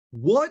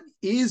What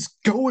is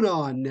going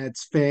on,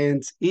 Nets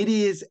fans? It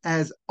is,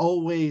 as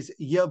always,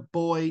 your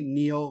boy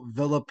Neil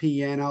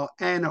Villapiano,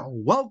 and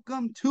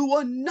welcome to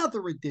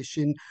another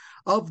edition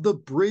of the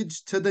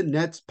Bridge to the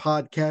Nets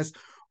podcast,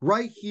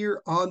 right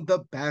here on the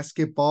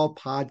Basketball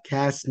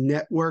Podcast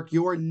Network,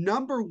 your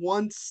number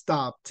one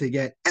stop to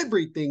get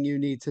everything you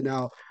need to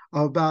know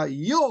about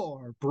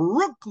your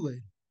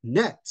Brooklyn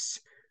Nets.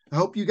 I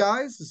hope you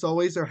guys, as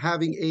always, are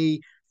having a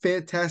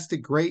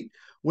fantastic, great,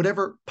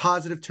 whatever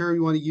positive term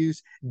you want to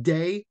use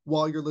day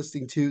while you're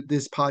listening to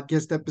this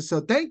podcast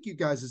episode. Thank you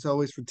guys, as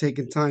always, for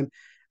taking time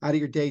out of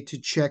your day to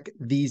check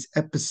these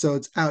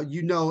episodes out.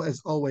 You know,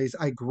 as always,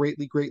 I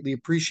greatly, greatly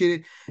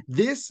appreciate it.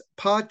 This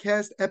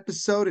podcast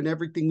episode and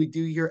everything we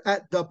do here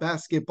at the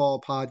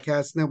Basketball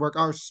Podcast Network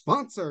are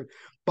sponsored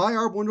by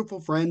our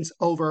wonderful friends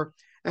over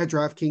at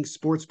DraftKings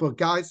Sportsbook.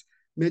 Guys,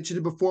 mentioned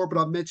it before, but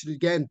I'll mention it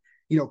again.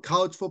 You know,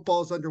 college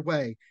football is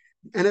underway.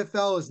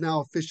 NFL is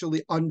now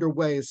officially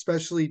underway,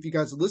 especially if you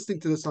guys are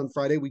listening to this on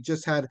Friday. We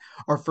just had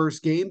our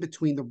first game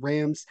between the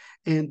Rams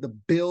and the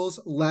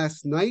Bills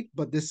last night,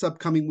 but this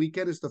upcoming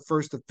weekend is the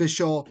first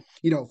official,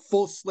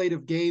 full slate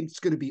of games. It's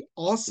going to be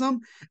awesome.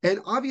 And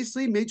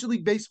obviously, Major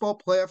League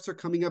Baseball playoffs are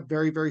coming up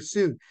very, very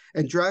soon.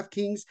 And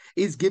DraftKings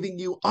is giving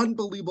you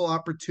unbelievable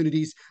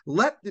opportunities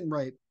left and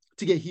right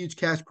to get huge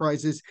cash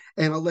prizes,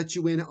 and I'll let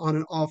you in on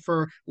an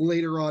offer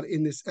later on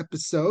in this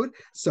episode,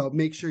 so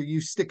make sure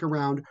you stick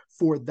around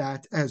for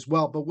that as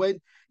well. But when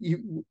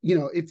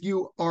if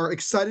you are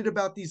excited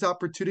about these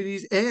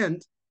opportunities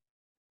and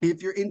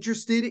if you're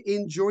interested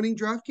in joining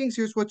DraftKings,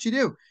 here's what you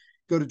do.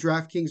 Go to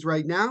DraftKings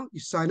right now, you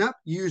sign up,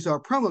 use our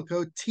promo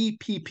code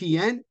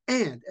TPPN,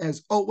 and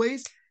as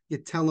always, you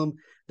tell them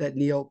that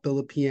Neil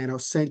Villapiano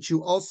sent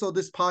you. Also,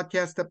 this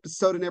podcast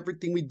episode and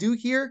everything we do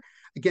here,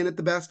 again, at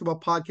the Basketball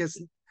Podcast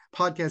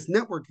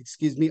Network,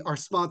 are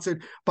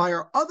sponsored by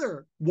our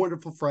other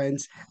wonderful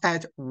friends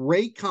at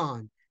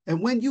Raycon.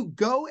 And when you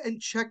go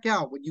and check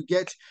out, when you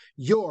get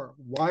your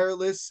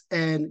wireless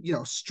and,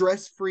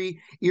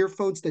 stress-free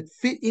earphones that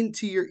fit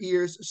into your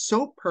ears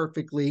so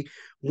perfectly,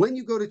 when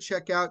you go to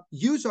checkout,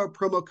 use our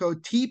promo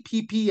code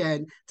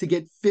TPPN to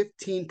get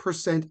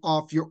 15%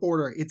 off your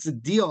order. It's a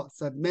deal.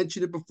 So I've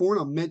mentioned it before,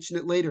 and I'll mention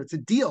it later. It's a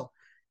deal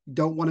you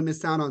don't want to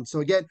miss out on. So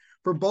again,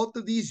 for both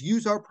of these,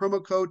 use our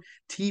promo code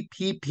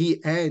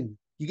TPPN.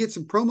 You get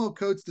some promo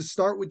codes to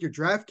start with your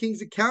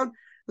DraftKings account,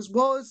 as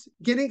well as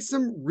getting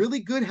some really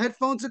good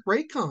headphones at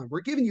Raycon. We're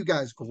giving you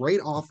guys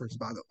great offers,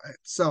 by the way.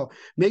 So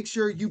make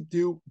sure you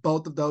do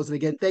both of those. And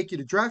again, thank you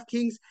to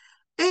DraftKings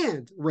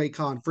and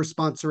Raycon for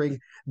sponsoring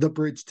the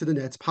Bridge to the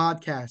Nets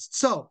podcast.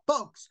 So,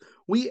 folks,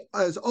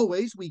 as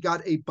always, we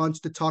got a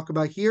bunch to talk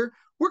about here.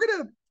 We're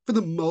going to, for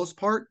the most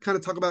part, kind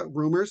of talk about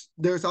rumors.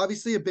 There's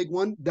obviously a big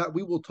one that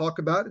we will talk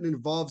about, and it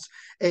involves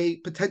a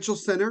potential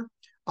center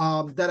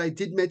that I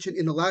did mention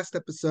in the last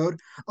episode.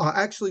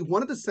 Actually,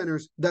 one of the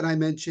centers that I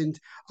mentioned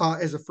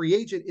as a free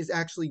agent is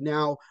actually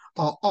now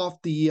off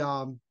the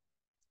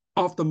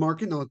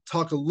market, and I'll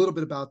talk a little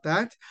bit about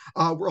that.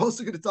 We're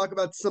also going to talk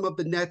about some of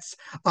the Nets'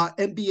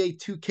 NBA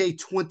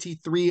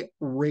 2K23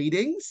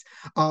 ratings.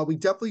 We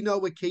definitely know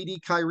what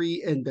KD,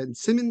 Kyrie, and Ben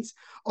Simmons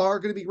are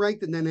going to be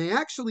ranked, and then they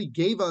actually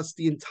gave us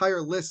the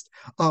entire list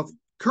of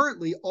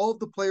currently all of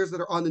the players that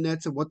are on the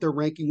Nets and what their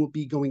ranking will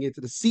be going into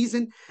the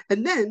season.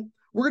 And then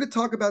we're going to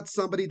talk about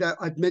somebody that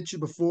I've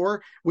mentioned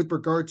before with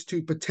regards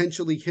to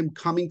potentially him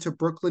coming to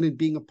Brooklyn and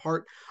being a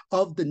part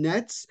of the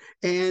Nets,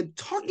 and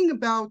talking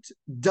about,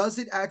 does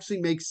it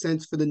actually make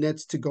sense for the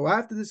Nets to go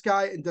after this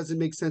guy, and does it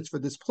make sense for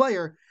this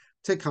player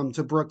to come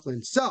to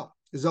Brooklyn? So,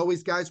 as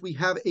always, guys, we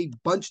have a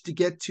bunch to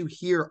get to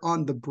here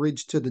on the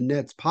Bridge to the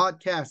Nets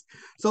podcast.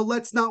 So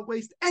let's not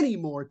waste any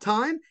more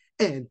time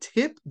and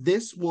tip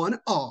this one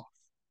off.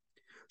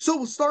 So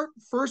we'll start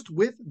first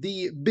with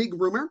the big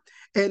rumor,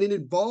 and it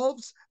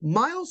involves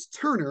Myles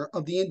Turner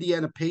of the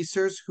Indiana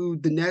Pacers, who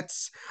the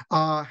Nets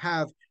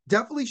have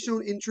definitely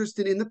shown interest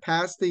in the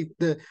past.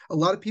 A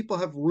lot of people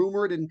have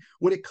rumored, and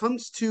when it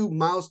comes to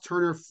Myles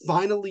Turner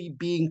finally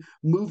being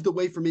moved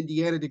away from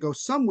Indiana to go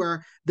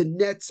somewhere, the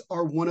Nets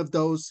are one of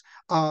those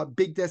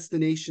big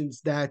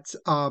destinations that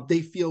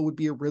they feel would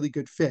be a really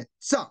good fit.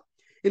 So,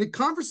 in a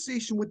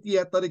conversation with The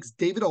Athletic's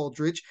David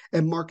Aldridge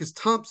and Marcus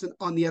Thompson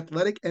on the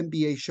Athletic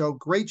NBA show,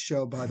 great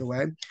show, by the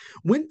way,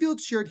 Winfield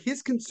shared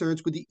his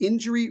concerns with the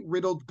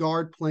injury-riddled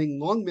guard playing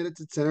long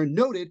minutes at center,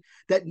 noted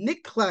that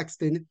Nick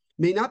Claxton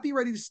may not be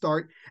ready to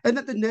start, and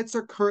that the Nets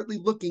are currently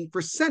looking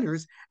for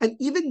centers, and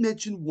even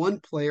mentioned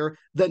one player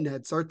the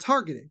Nets are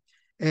targeting.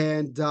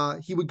 And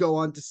he would go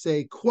on to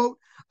say, quote,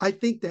 "I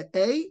think that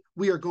A,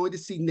 we are going to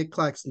see Nick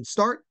Claxton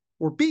start,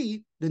 or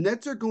B, the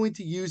Nets are going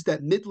to use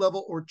that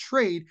mid-level or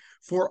trade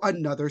for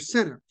another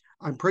center.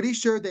 I'm pretty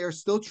sure they are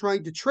still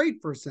trying to trade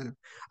for a center.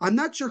 I'm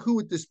not sure who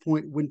at this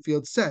point,"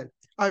 Winfield said.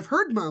 "I've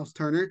heard Myles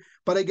Turner,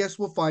 but I guess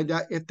we'll find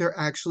out if they're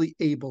actually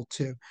able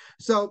to."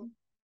 So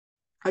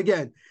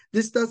Again,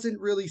 this doesn't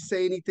really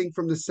say anything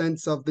from the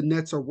sense of the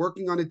Nets are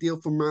working on a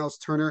deal for Myles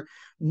Turner.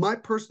 My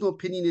personal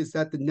opinion is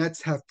that the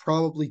Nets have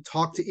probably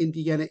talked to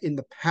Indiana in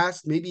the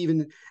past, maybe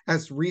even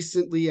as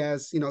recently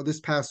as,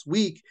 this past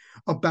week,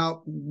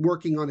 about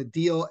working on a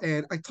deal.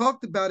 And I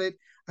talked about it.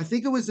 I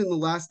think it was in the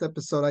last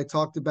episode. I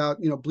talked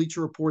about,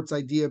 Bleacher Report's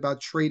idea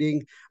about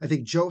trading, I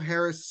think, Joe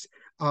Harris,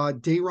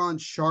 Day'Ron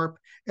Sharpe,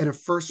 and a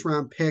first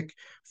round pick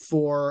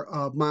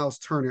for Myles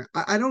Turner.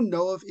 I don't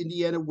know if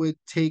Indiana would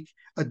take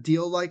a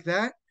deal like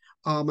that.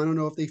 I don't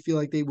know if they feel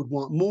like they would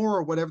want more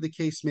or whatever the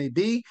case may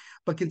be.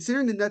 But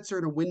considering the Nets are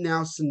in a win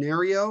now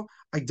scenario,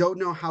 I don't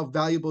know how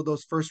valuable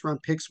those first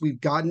round picks we've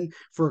gotten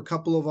for a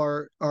couple of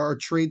our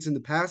trades in the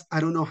past. I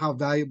don't know how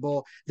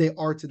valuable they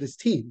are to this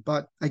team,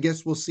 but I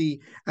guess we'll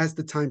see as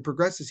the time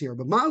progresses here.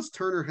 But Myles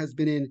Turner has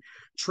been in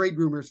trade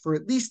rumors for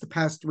at least the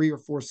past 3 or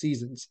 4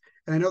 seasons.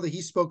 And I know that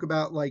he spoke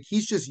about like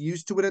he's just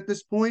used to it at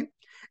this point.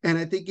 And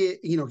I think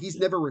he's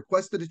never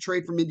requested a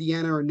trade from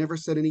Indiana or never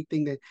said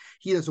anything that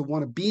he doesn't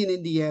want to be in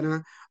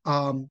Indiana.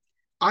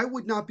 I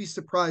would not be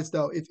surprised,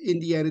 though, if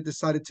Indiana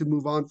decided to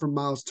move on from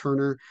Myles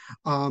Turner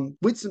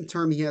with some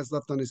term he has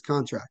left on his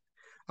contract.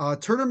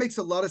 Turner makes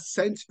a lot of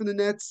sense for the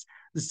Nets.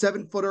 The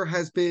 7-footer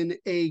has been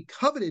a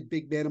coveted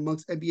big man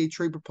amongst NBA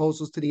trade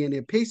proposals to the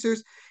Indiana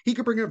Pacers. He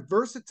could bring a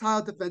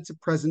versatile defensive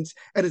presence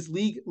and his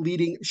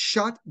league-leading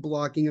shot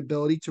blocking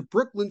ability to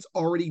Brooklyn's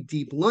already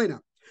deep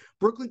lineup.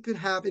 Brooklyn could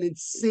have an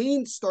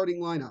insane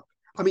starting lineup.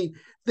 I mean,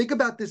 think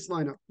about this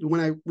lineup when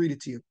I read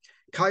it to you.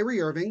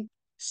 Kyrie Irving,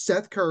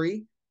 Seth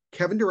Curry,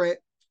 Kevin Durant,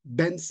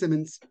 Ben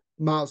Simmons,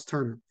 Myles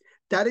Turner.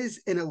 That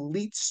is an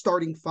elite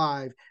starting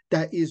five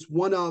that is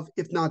one of,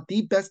 if not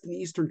the best in the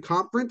Eastern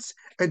Conference,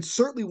 and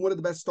certainly one of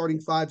the best starting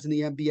fives in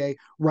the NBA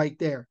right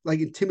there, like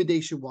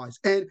intimidation-wise.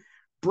 And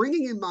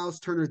bringing in Myles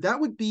Turner, that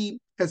would be,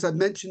 as I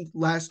mentioned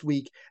last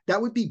week,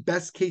 that would be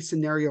best case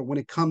scenario when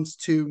it comes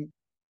to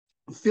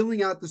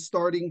filling out the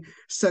starting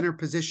center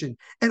position.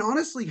 And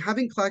honestly,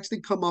 having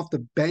Claxton come off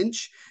the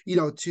bench,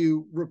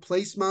 to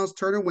replace Myles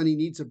Turner when he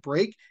needs a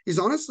break is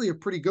honestly a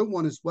pretty good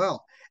one as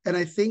well. And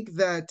I think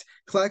that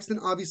Claxton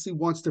obviously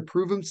wants to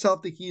prove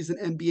himself that he's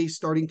an NBA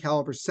starting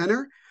caliber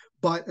center.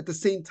 But at the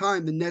same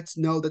time, the Nets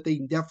know that they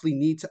definitely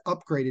need to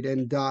upgrade it.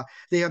 And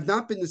they have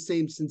not been the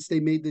same since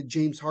they made the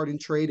James Harden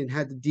trade and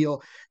had to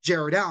deal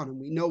Jared out. And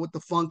we know what the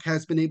Funk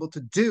has been able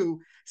to do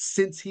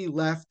since he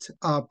left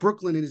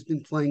Brooklyn and has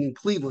been playing in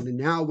Cleveland. And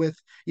now with,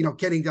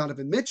 getting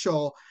Donovan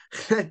Mitchell,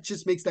 that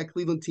just makes that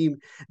Cleveland team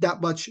that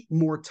much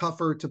more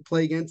tougher to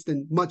play against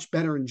and much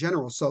better in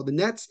general. So the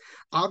Nets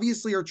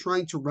obviously are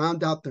trying to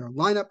round out their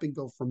lineup and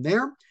go from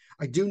there.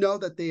 I do know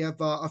that they have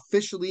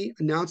officially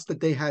announced that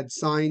they had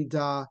signed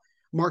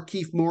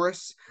Markieff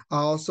Morris.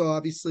 Also,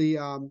 obviously,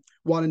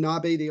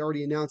 Watanabe, they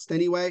already announced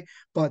anyway.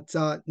 But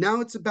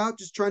now it's about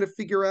just trying to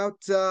figure out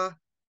the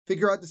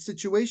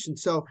situation.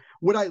 So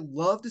would I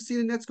love to see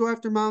the Nets go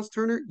after Myles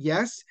Turner?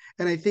 Yes.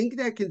 And I think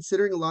that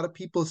considering a lot of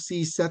people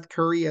see Seth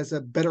Curry as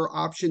a better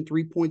option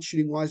 3-point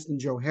shooting wise than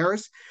Joe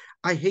Harris,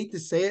 I hate to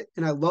say it,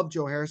 and I love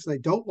Joe Harris, and I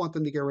don't want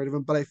them to get rid of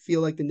him, but I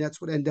feel like the Nets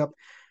would end up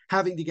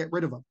having to get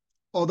rid of him.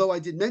 Although I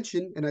did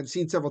mention, and I've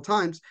seen several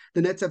times,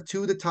 the Nets have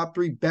 2 of the top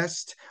 3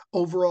 best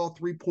overall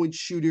 3-point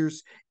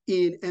shooters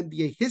in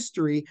NBA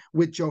history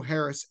with Joe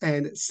Harris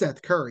and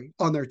Seth Curry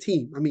on their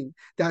team. I mean,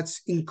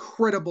 that's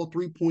incredible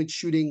 3-point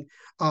shooting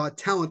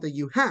talent that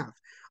you have.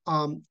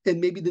 And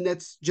maybe the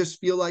Nets just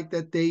feel like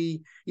that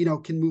they,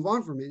 can move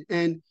on from it.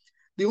 And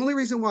the only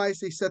reason why I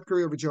say Seth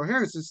Curry over Joe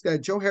Harris is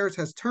that Joe Harris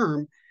has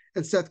term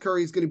and Seth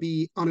Curry is going to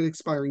be on an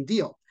expiring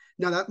deal.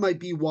 Now, that might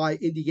be why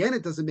Indiana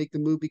doesn't make the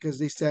move, because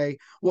they say,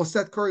 well,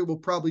 Seth Curry will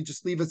probably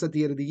just leave us at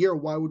the end of the year.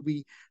 Why would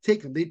we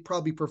take him? They'd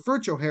probably prefer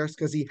Joe Harris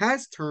because he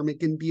has term. It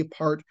can be a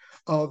part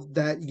of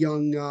that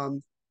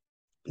young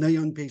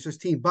Pacers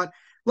team. But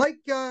like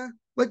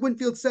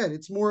Winfield said,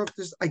 it's more of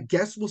just, I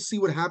guess we'll see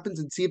what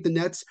happens and see if the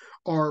Nets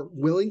are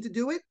willing to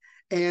do it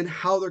and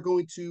how they're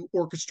going to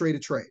orchestrate a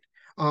trade.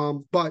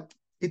 But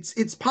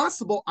it's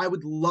possible. I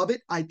would love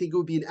it. I think it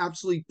would be an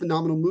absolutely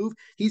phenomenal move.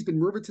 He's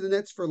been rumored to the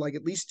Nets for like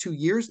at least 2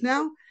 years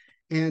now,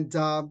 and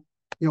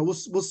we'll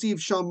see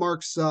if Sean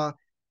Marks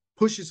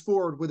pushes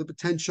forward with a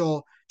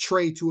potential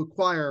trade to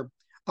acquire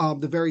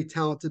the very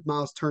talented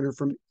Myles Turner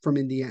from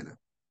Indiana.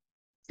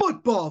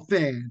 Football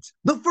fans,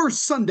 the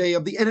first Sunday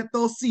of the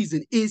NFL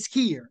season is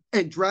here,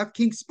 and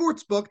DraftKings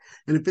Sportsbook,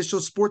 an official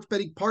sports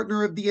betting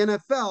partner of the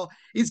NFL,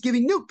 is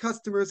giving new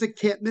customers a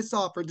can't-miss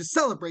offer to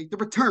celebrate the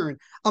return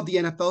of the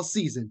NFL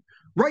season.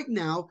 Right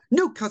now,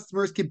 new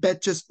customers can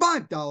bet just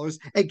 $5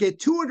 and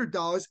get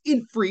 $200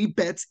 in free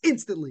bets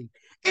instantly.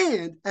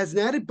 And as an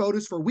added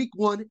bonus for Week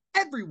 1,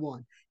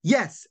 everyone,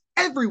 yes,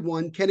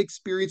 everyone can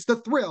experience the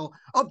thrill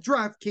of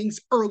DraftKings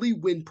early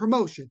win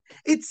promotion.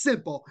 It's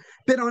simple.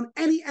 Bet on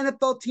any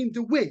NFL team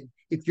to win.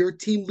 If your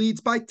team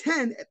leads by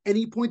 10 at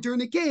any point during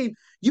the game,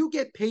 you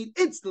get paid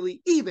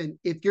instantly, even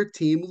if your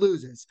team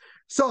loses.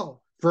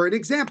 So, for an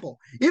example,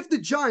 if the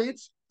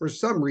Giants, for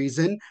some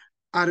reason,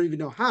 I don't even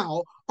know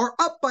how, are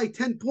up by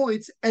 10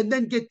 points and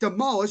then get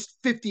demolished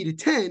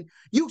 50-10,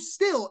 you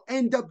still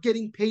end up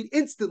getting paid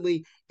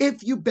instantly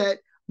if you bet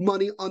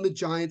money on the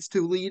Giants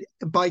to lead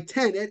by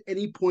 10 at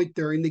any point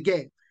during the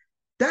game.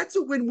 That's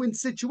a win-win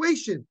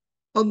situation,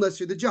 unless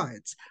you're the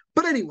Giants.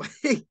 But anyway,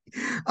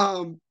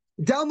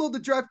 download the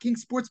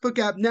DraftKings Sportsbook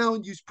app now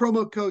and use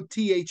promo code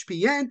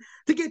THPN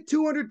to get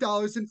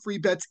 $200 in free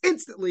bets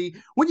instantly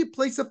when you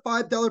place a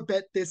 $5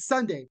 bet this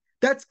Sunday.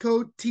 That's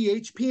code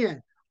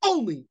THPN,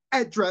 only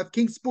at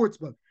DraftKings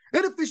Sportsbook,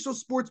 an official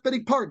sports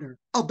betting partner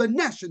of the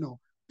National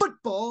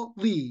Football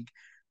League.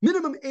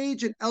 Minimum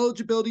age and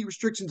eligibility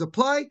restrictions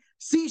apply.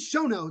 See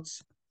show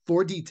notes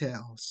for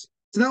details.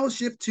 So now we'll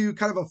shift to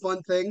kind of a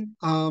fun thing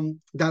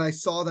that I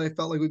saw that I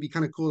felt like would be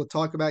kind of cool to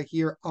talk about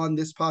here on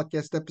this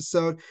podcast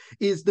episode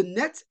is the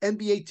Nets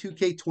NBA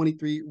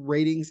 2K23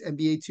 ratings.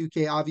 NBA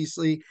 2K,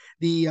 obviously,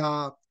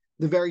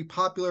 the very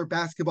popular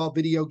basketball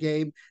video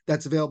game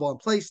that's available on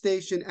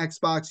PlayStation,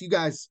 Xbox. You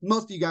guys,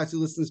 most of you guys who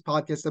listen to this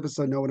podcast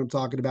episode know what I'm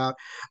talking about.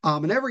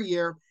 And every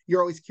year,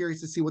 you're always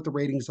curious to see what the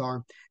ratings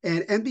are.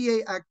 And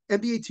NBA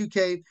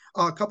 2K,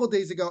 a couple of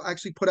days ago,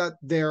 actually put out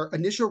their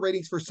initial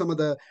ratings for some of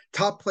the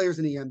top players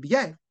in the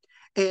NBA.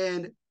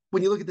 And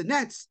when you look at the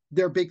Nets,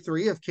 their big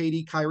three of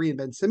KD, Kyrie, and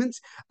Ben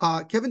Simmons,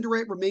 Kevin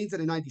Durant remains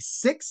at a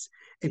 96.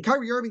 And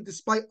Kyrie Irving,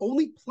 despite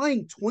only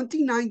playing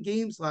 29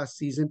 games last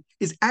season,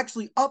 is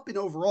actually up in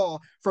overall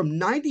from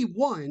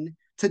 91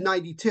 to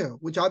 92,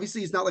 which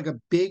obviously is not like a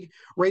big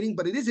rating,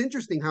 but it is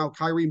interesting how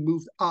Kyrie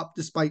moved up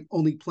despite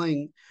only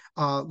playing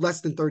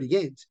less than 30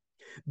 games.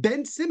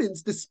 Ben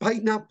Simmons,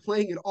 despite not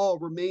playing at all,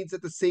 remains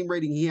at the same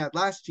rating he had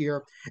last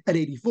year at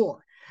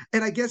 84.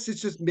 And I guess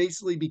it's just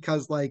basically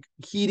because like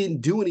he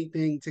didn't do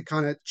anything to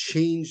kind of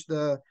change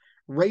the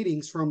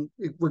ratings from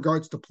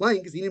regards to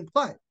playing because he didn't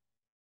play.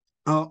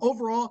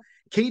 Overall,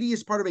 KD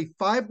is part of a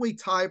five-way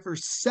tie for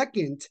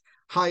second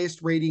highest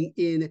rating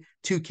in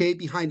 2K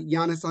behind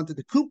Giannis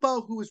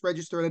Antetokounmpo, who is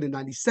registered at a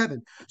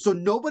 97. So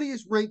nobody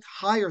is ranked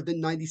higher than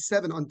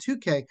 97 on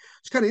 2K.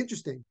 It's kind of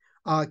interesting.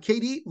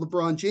 KD,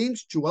 LeBron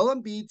James, Joel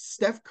Embiid,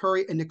 Steph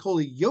Curry, and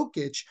Nikola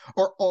Jokic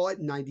are all at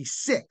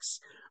 96.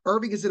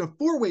 Irving is in a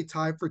four-way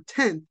tie for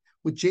 10th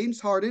with James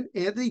Harden,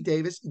 Anthony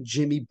Davis,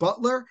 Jimmy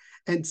Butler,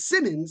 and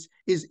Simmons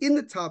is in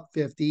the top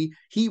 50.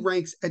 He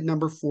ranks at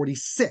number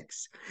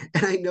 46.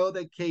 And I know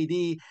that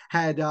KD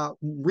had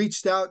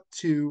reached out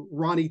to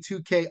Ronnie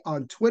 2K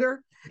on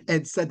Twitter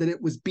and said that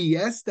it was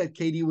BS that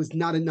KD was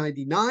not a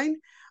 99.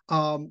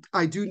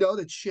 I do know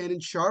that Shannon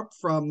Sharp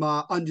from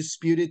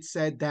Undisputed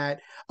said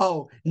that,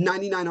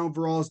 99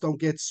 overalls don't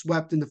get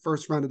swept in the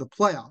first round of the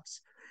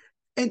playoffs.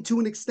 And to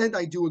an extent,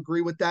 I do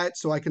agree with that,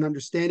 so I can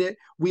understand it.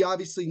 We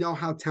obviously know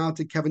how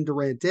talented Kevin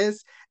Durant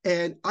is.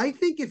 And I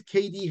think if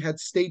KD had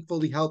stayed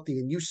fully healthy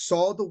and you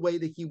saw the way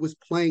that he was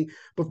playing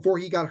before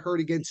he got hurt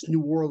against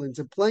New Orleans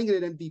and playing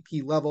at an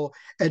MVP level,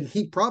 and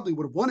he probably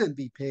would have won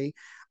MVP,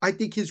 I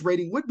think his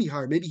rating would be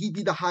higher. Maybe he'd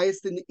be the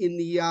highest in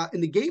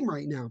the game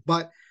right now.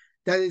 But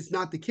that is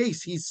not the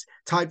case. He's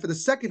tied for the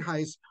second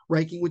highest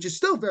ranking, which is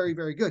still very,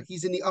 very good.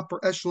 He's in the upper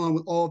echelon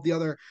with all of the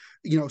other,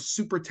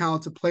 super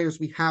talented players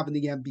we have in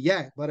the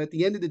NBA. But at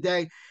the end of the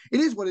day, it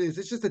is what it is.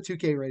 It's just a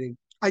 2K rating.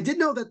 I did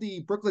know that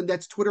the Brooklyn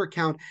Nets Twitter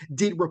account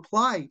did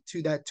reply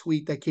to that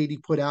tweet that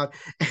KD put out,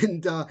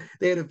 and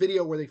they had a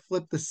video where they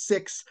flipped the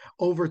 6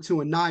 over to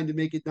a 9 to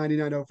make it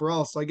 99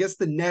 overall. So I guess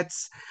the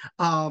Nets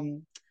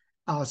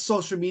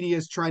social media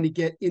is trying to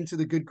get into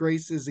the good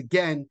graces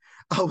again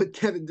with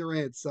Kevin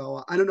Durant.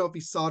 So I don't know if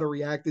he saw it or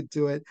reacted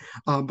to it,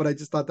 but I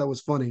just thought that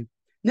was funny.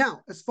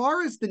 Now, as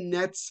far as the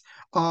Nets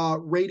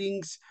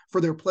ratings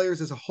for their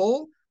players as a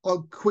whole,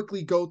 I'll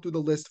quickly go through the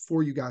list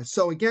for you guys.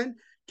 So again,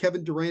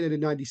 Kevin Durant at a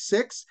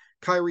 96,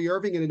 Kyrie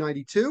Irving at a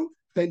 92,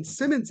 Ben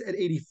Simmons at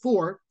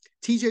 84,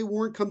 TJ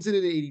Warren comes in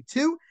at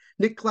 82,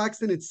 Nick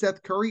Claxton and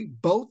Seth Curry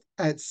both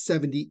at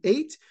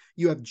 78.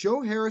 You have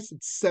Joe Harris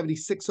at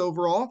 76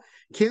 overall.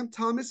 Cam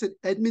Thomas and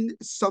Edmund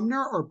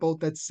Sumner are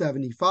both at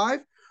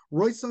 75.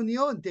 Royce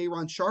O'Neal and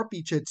Day'Ron Sharpe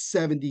each at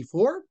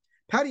 74.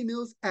 Patty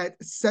Mills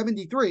at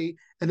 73.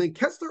 And then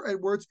Kessler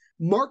Edwards,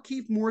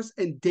 Markieff Morris,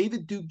 and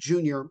David Duke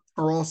Jr.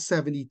 are all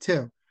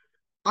 72.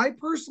 I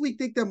personally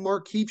think that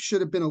Markieff should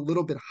have been a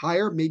little bit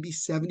higher, maybe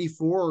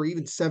 74 or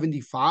even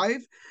 75.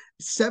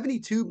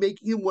 72,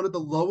 making him one of the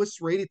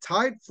lowest rated,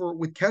 tied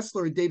with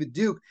Kessler and David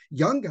Duke,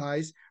 young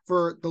guys,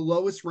 for the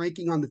lowest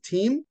ranking on the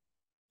team.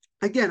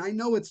 Again, I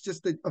know it's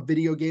just a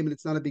video game and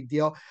it's not a big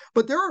deal,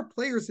 but there are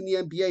players in the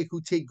NBA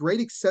who take great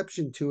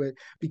exception to it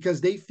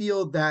because they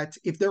feel that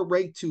if they're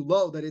ranked too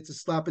low, that it's a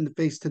slap in the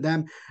face to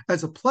them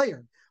as a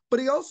player. But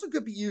he also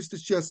could be used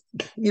as just,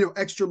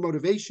 extra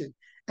motivation.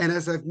 And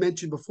as I've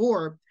mentioned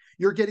before,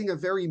 you're getting a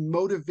very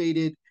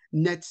motivated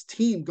Nets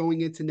team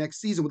going into next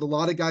season with a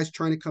lot of guys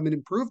trying to come and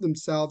improve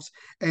themselves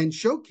and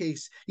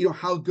showcase,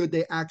 how good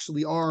they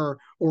actually are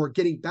or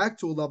getting back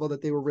to a level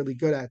that they were really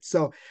good at.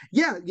 So,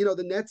 yeah,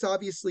 the Nets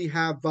obviously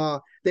have,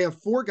 they have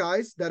 4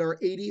 guys that are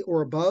 80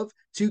 or above,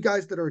 2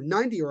 guys that are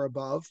 90 or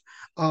above.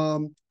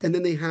 And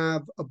then they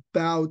have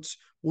about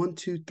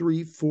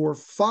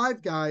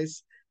 5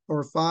 guys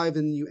or 5,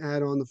 and you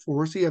add on the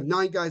 4. So you have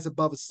 9 guys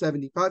above a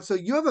 75. So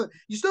you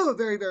still have a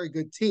very, very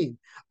good team.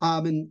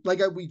 And like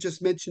we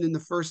just mentioned in the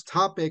first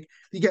topic,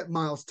 you get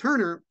Myles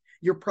Turner,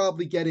 you're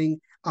probably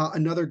getting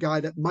another guy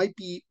that might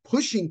be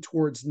pushing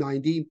towards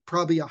 90,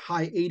 probably a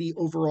high 80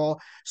 overall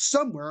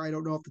somewhere. I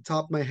don't know off the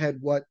top of my head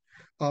what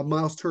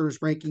Myles Turner's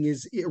rating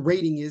is in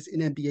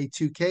NBA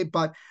 2K,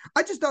 but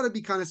I just thought it'd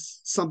be kind of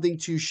something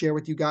to share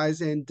with you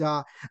guys. And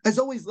as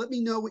always, let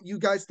me know what you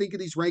guys think of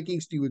these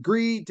rankings. Do you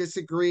agree,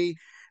 disagree?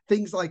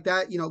 Things like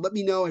that, let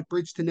me know at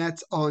Bridge to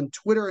Nets on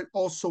Twitter and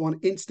also on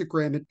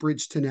Instagram at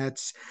Bridge to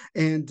Nets.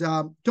 And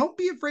don't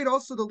be afraid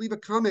also to leave a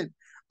comment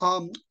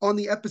on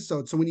the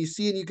episode. So when you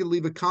see it, you can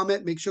leave a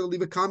comment. Make sure to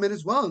leave a comment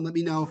as well and let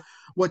me know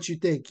what you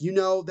think. You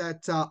know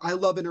that I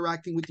love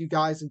interacting with you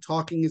guys and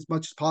talking as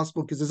much as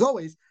possible because, as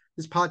always,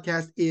 this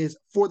podcast is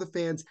for the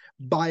fans,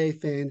 by a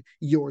fan,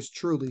 yours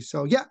truly.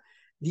 So, yeah,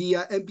 the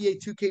NBA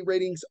 2K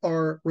ratings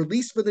are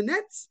released for the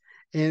Nets,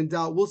 and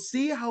we'll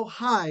see how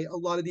high a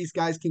lot of these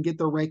guys can get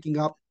their ranking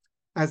up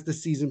as the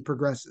season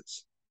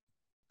progresses.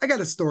 I got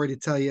a story to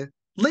tell you.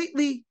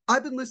 Lately,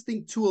 I've been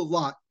listening to a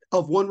lot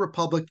of One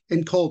Republic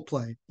and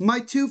Coldplay, my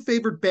 2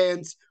 favorite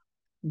bands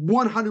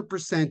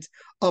 100%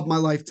 of my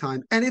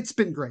lifetime, and it's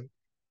been great.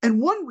 And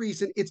one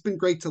reason it's been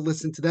great to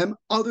listen to them,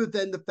 other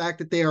than the fact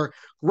that they are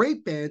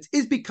great bands,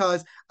 is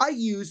because I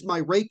use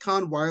my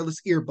Raycon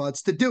wireless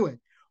earbuds to do it.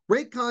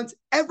 Raycon's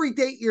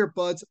everyday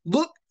earbuds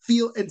look,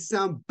 feel, and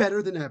sound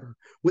better than ever.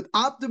 With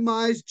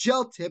optimized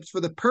gel tips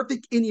for the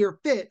perfect in-ear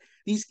fit,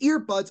 these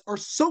earbuds are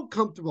so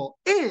comfortable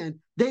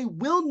and they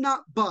will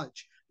not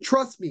budge.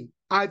 Trust me,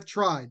 I've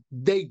tried.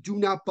 They do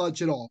not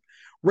budge at all.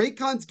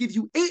 Raycons give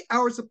you 8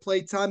 hours of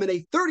playtime and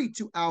a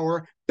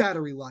 32-hour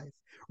battery life.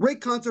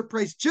 Raycons are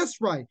priced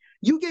just right.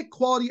 You get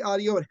quality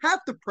audio at half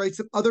the price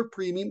of other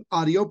premium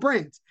audio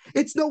brands.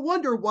 It's no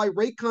wonder why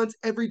Raycon's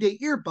everyday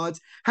earbuds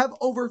have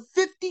over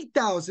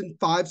 50,000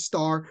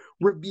 5-star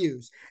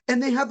reviews.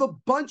 And they have a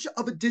bunch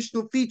of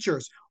additional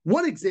features.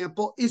 One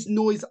example is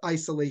noise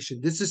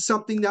isolation. This is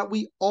something that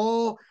we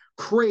all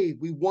crave.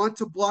 We want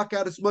to block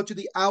out as much of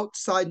the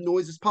outside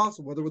noise as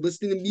possible, whether we're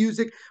listening to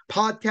music,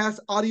 podcasts,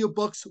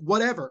 audiobooks,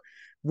 whatever.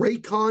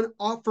 Raycon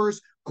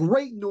offers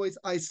great noise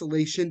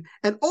isolation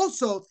and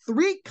also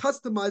 3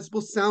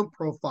 customizable sound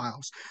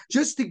profiles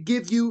just to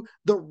give you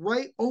the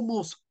right,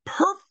 almost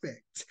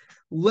perfect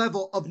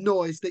level of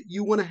noise that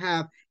you want to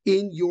have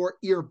in your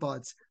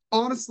earbuds.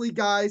 Honestly,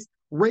 guys,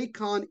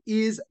 Raycon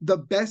is the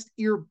best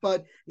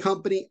earbud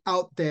company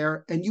out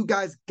there, and you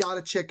guys got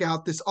to check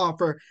out this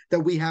offer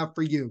that we have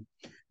for you.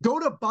 Go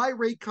to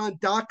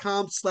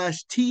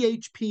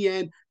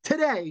buyraycon.com/THPN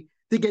today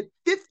to get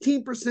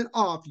 15%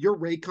 off your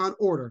Raycon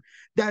order.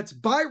 That's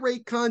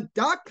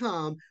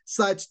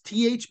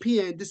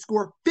buyraycon.com/THPN to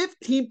score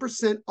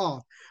 15%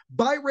 off.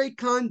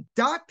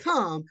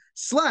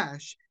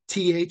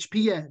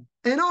 Buyraycon.com/THPN.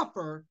 An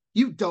offer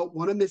you don't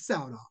want to miss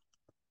out on.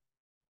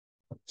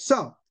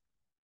 So,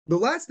 the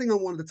last thing I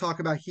wanted to talk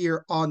about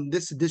here on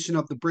this edition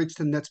of the Bridge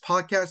to the Nets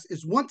podcast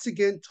is once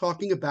again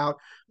talking about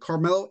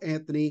Carmelo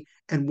Anthony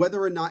and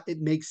whether or not it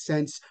makes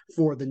sense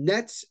for the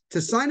Nets to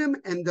sign him,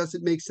 and does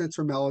it make sense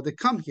for Melo to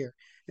come here.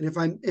 And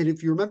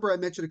if you remember, I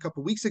mentioned a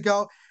couple of weeks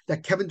ago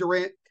that Kevin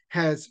Durant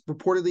has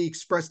reportedly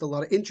expressed a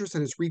lot of interest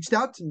and has reached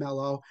out to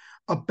Melo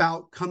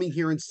about coming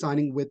here and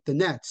signing with the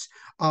Nets.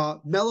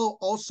 Melo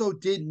also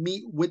did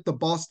meet with the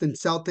Boston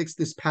Celtics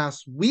this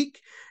past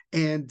week,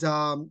 and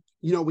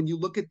when you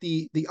look at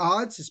the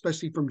odds,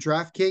 especially from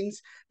DraftKings,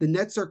 the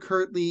Nets are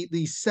currently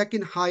the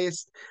second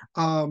highest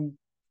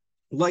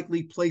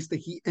likely place that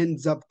he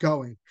ends up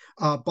going.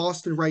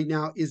 Boston right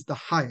now is the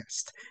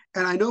highest.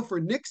 And I know for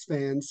Knicks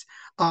fans,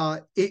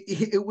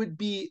 it would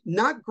be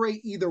not great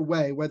either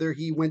way, whether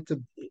he went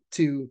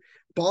to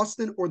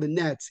Boston or the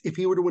Nets, if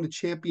he were to win a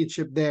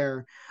championship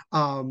there,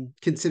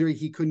 considering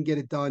he couldn't get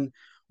it done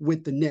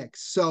with the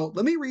Knicks. So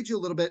let me read you a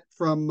little bit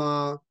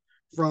from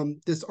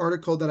this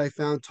article that I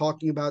found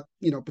talking about,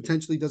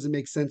 potentially doesn't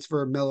make sense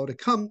for Melo to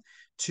come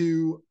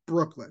to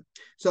Brooklyn.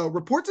 So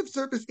reports have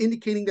surfaced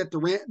indicating that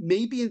Durant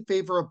may be in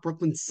favor of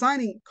Brooklyn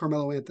signing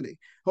Carmelo Anthony.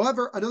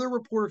 However, another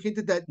reporter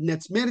hinted that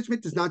Nets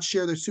management does not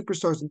share their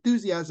superstar's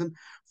enthusiasm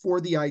for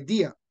the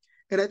idea.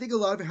 And I think a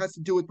lot of it has to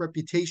do with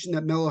reputation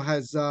that Melo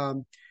has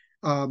kind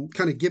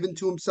of given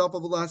to himself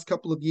over the last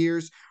couple of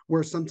years,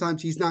 where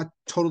sometimes he's not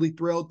totally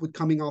thrilled with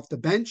coming off the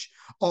bench,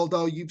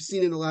 although you've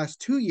seen in the last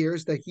 2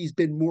 years that he's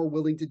been more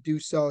willing to do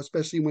so,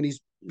 especially when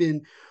he's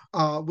been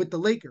with the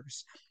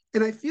Lakers.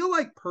 And I feel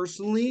like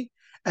personally,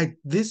 at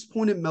this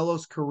point in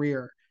Melo's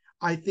career,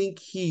 I think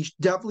he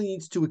definitely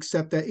needs to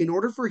accept that in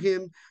order for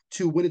him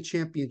to win a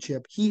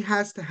championship, he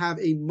has to have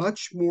a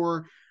much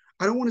more,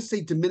 I don't want to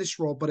say diminished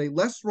role, but a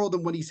less role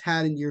than what he's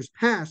had in years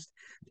past,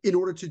 in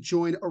order to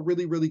join a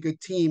really, really good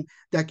team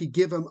that could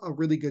give him a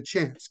really good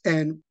chance.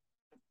 And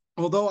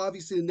although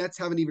obviously the Nets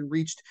haven't even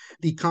reached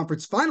the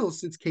conference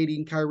finals since KD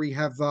and Kyrie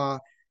have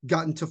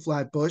gotten to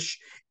Flatbush,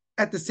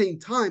 at the same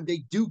time, they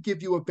do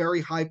give you a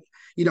very high,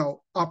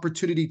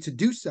 opportunity to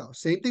do so.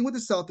 Same thing with the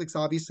Celtics,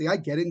 obviously. I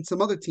get it, and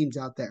some other teams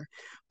out there.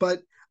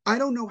 But I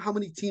don't know how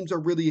many teams are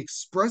really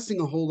expressing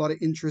a whole lot of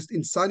interest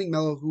in signing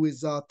Melo, who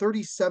is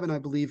 37, I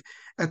believe,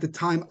 at the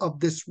time of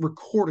this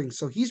recording.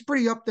 So he's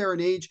pretty up there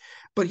in age,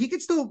 but he can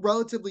still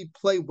relatively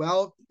play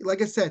well.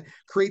 Like I said,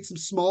 create some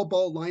small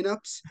ball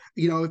lineups.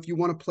 If you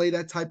want to play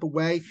that type of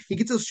way, he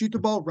can still shoot the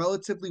ball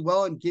relatively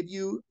well and give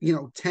you,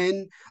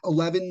 10,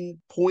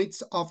 11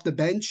 points off the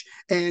bench.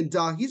 And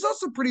he's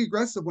also pretty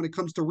aggressive when it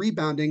comes to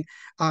rebounding,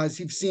 as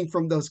you've seen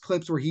from those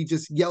clips where he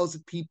just yells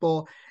at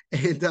people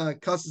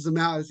and cusses them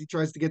out as he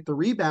tries to get the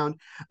rebound.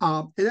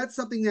 And that's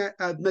something that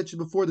I've mentioned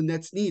before. The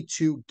Nets need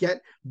to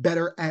get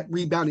better at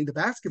rebounding the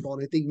basketball,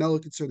 and I think Melo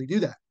can certainly do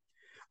that.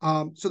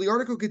 So the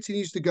article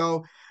continues to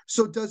go.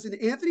 So does an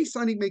Anthony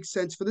signing make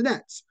sense for the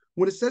Nets?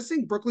 When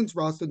assessing Brooklyn's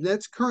roster, the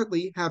Nets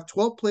currently have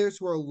 12 players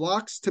who are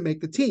locks to make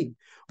the team.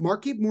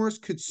 Markieff Morris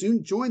could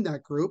soon join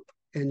that group,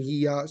 and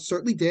he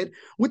certainly did,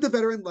 with the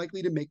veteran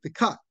likely to make the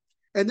cut.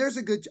 And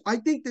I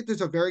think that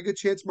there's a very good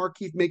chance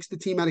Markieff makes the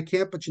team out of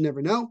camp, but you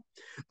never know.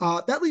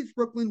 That leaves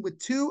Brooklyn with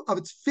 2 of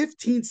its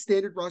 15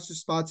 standard roster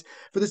spots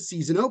for the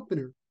season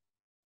opener.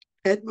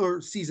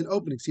 Season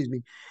opening, excuse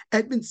me.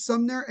 Edmund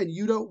Sumner and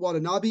Yuta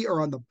Watanabe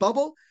are on the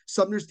bubble.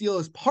 Sumner's deal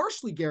is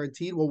partially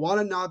guaranteed, while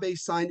Watanabe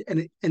signed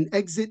an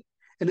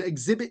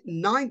Exhibit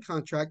 9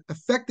 contract,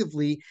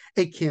 effectively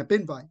a camp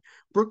invite.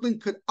 Brooklyn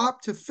could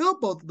opt to fill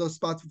both of those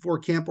spots before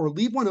camp or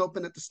leave one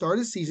open at the start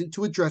of the season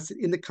to address it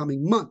in the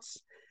coming months.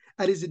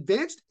 At his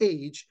advanced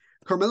age,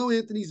 Carmelo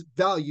Anthony's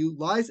value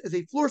lies as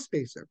a floor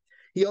spacer.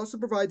 He also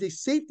provides a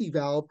safety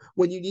valve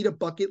when you need a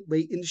bucket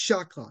late in the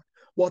shot clock.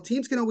 While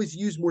teams can always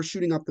use more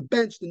shooting off the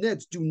bench, the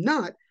Nets do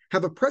not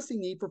have a pressing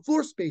need for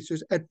floor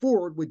spacers at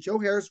forward, with Joe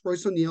Harris,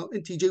 Royce O'Neal,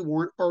 and TJ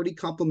Warren already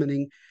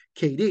complementing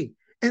KD.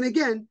 And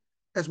again,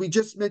 as we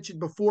just mentioned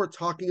before,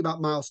 talking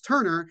about Myles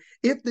Turner,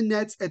 if the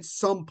Nets at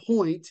some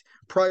point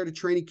prior to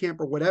training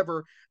camp or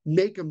whatever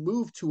make a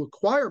move to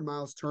acquire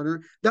Myles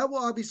Turner, that will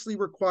obviously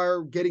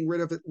require getting rid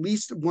of at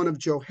least one of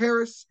Joe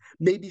Harris,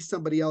 maybe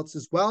somebody else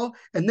as well,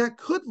 and that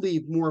could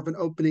leave more of an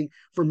opening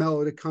for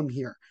Melo to come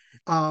here.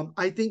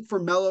 I think for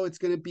Melo, it's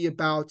going to be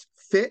about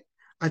fit.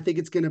 I think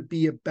it's going to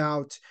be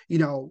about,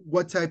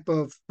 what type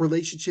of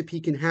relationship he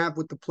can have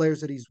with the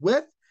players that he's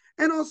with,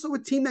 and also a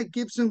team that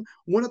gives him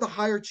one of the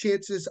higher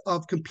chances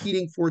of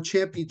competing for a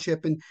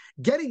championship and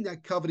getting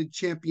that coveted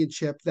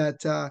championship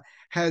that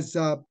has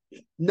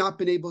not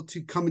been able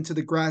to come into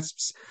the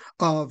grasps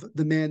of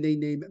the man they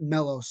name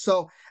Melo.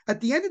 So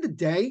at the end of the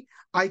day,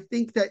 I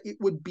think that it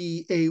would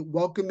be a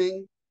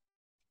welcoming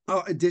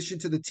addition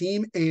to the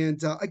team.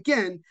 And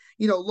again,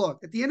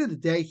 look, at the end of the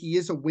day, he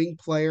is a wing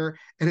player.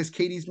 And as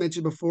Katie's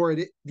mentioned before,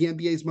 the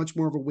NBA is much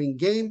more of a wing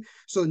game.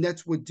 So the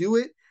Nets would do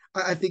it.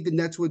 I think the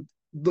Nets would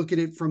look at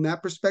it from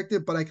that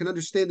perspective, but I can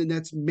understand the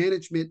Nets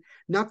management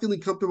not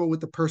feeling comfortable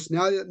with the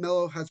personality that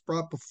Melo has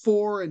brought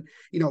before. And,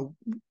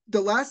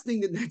 the last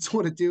thing the Nets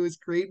want to do is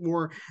create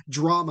more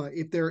drama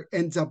if there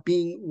ends up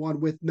being one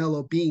with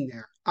Melo being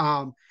there.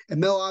 And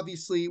Melo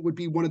obviously would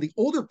be one of the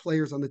older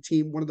players on the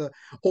team, one of the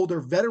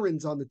older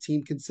veterans on the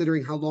team,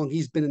 considering how long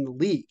he's been in the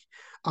league.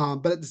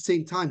 But at the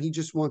same time, he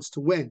just wants to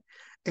win.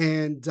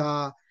 And,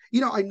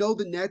 I know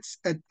the Nets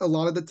at a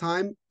lot of the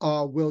time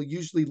will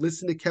usually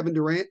listen to Kevin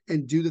Durant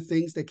and do the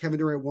things that Kevin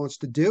Durant wants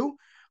to do.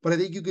 But I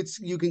think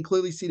you can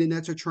clearly see the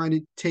Nets are trying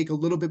to take a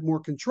little bit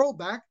more control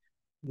back.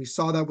 We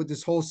saw that with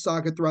this whole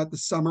saga throughout the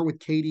summer with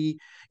Katie,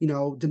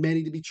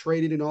 demanding to be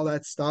traded and all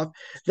that stuff,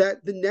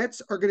 that the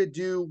Nets are going to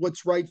do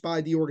what's right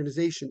by the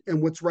organization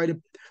and what's right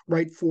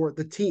for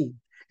the team,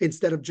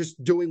 instead of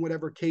just doing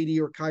whatever Katie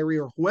or Kyrie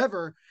or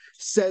whoever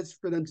says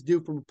for them to do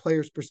from a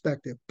player's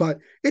perspective. But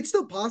it's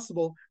still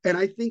possible. And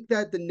I think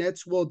that the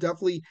Nets will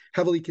definitely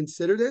heavily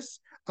consider this.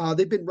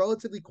 They've been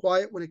relatively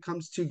quiet when it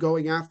comes to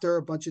going after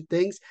a bunch of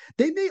things.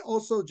 They may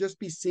also just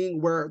be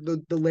seeing where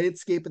the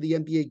landscape of the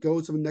NBA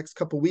goes in the next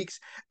couple of weeks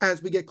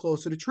as we get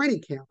closer to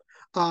training camp.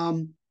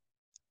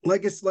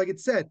 Like it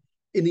said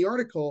in the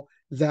article,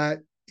 that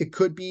it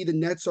could be the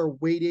Nets are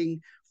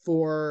waiting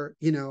for,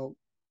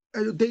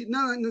 they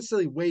not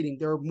necessarily waiting.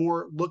 They're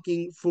more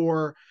looking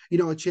for,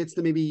 a chance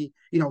to maybe,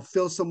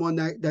 fill someone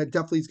that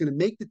definitely is going to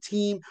make the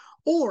team,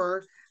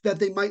 or that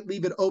they might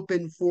leave it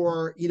open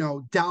for,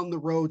 down the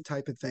road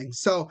type of thing.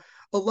 So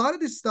a lot of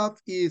this stuff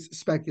is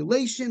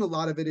speculation. A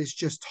lot of it is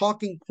just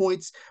talking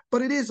points,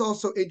 but it is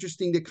also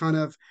interesting to kind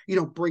of,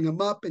 bring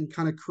them up and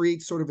kind of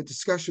create sort of a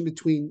discussion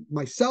between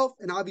myself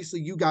and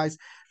obviously you guys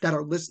that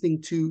are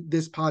listening to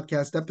this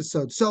podcast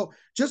episode. So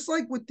just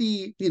like with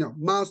the,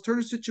 Myles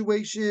Turner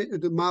situation,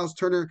 the Myles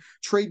Turner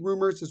trade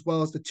rumors, as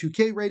well as the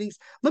 2K ratings,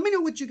 let me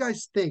know what you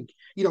guys think.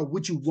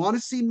 Would you want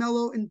to see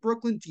Melo in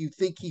Brooklyn? Do you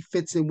think he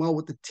fits in well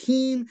with the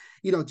team?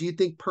 Do you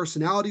think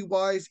personality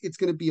wise, it's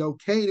going to be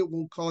okay and it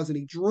won't cause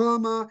any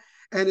drama?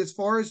 And as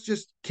far as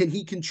just, can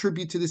he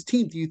contribute to this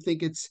team? Do you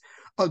think it's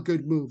a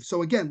good move?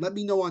 So again, let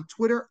me know on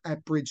Twitter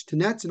at Bridge to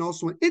Nets, and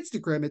also on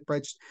Instagram at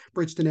Bridge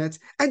to Nets.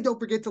 And don't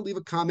forget to leave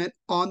a comment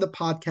on the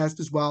podcast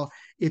as well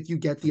if you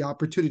get the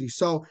opportunity.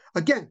 So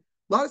again,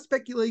 a lot of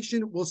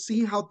speculation. We'll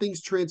see how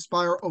things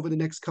transpire over the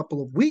next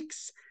couple of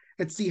weeks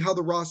and see how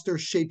the roster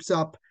shapes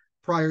up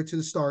prior to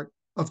the start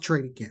of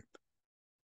training camp.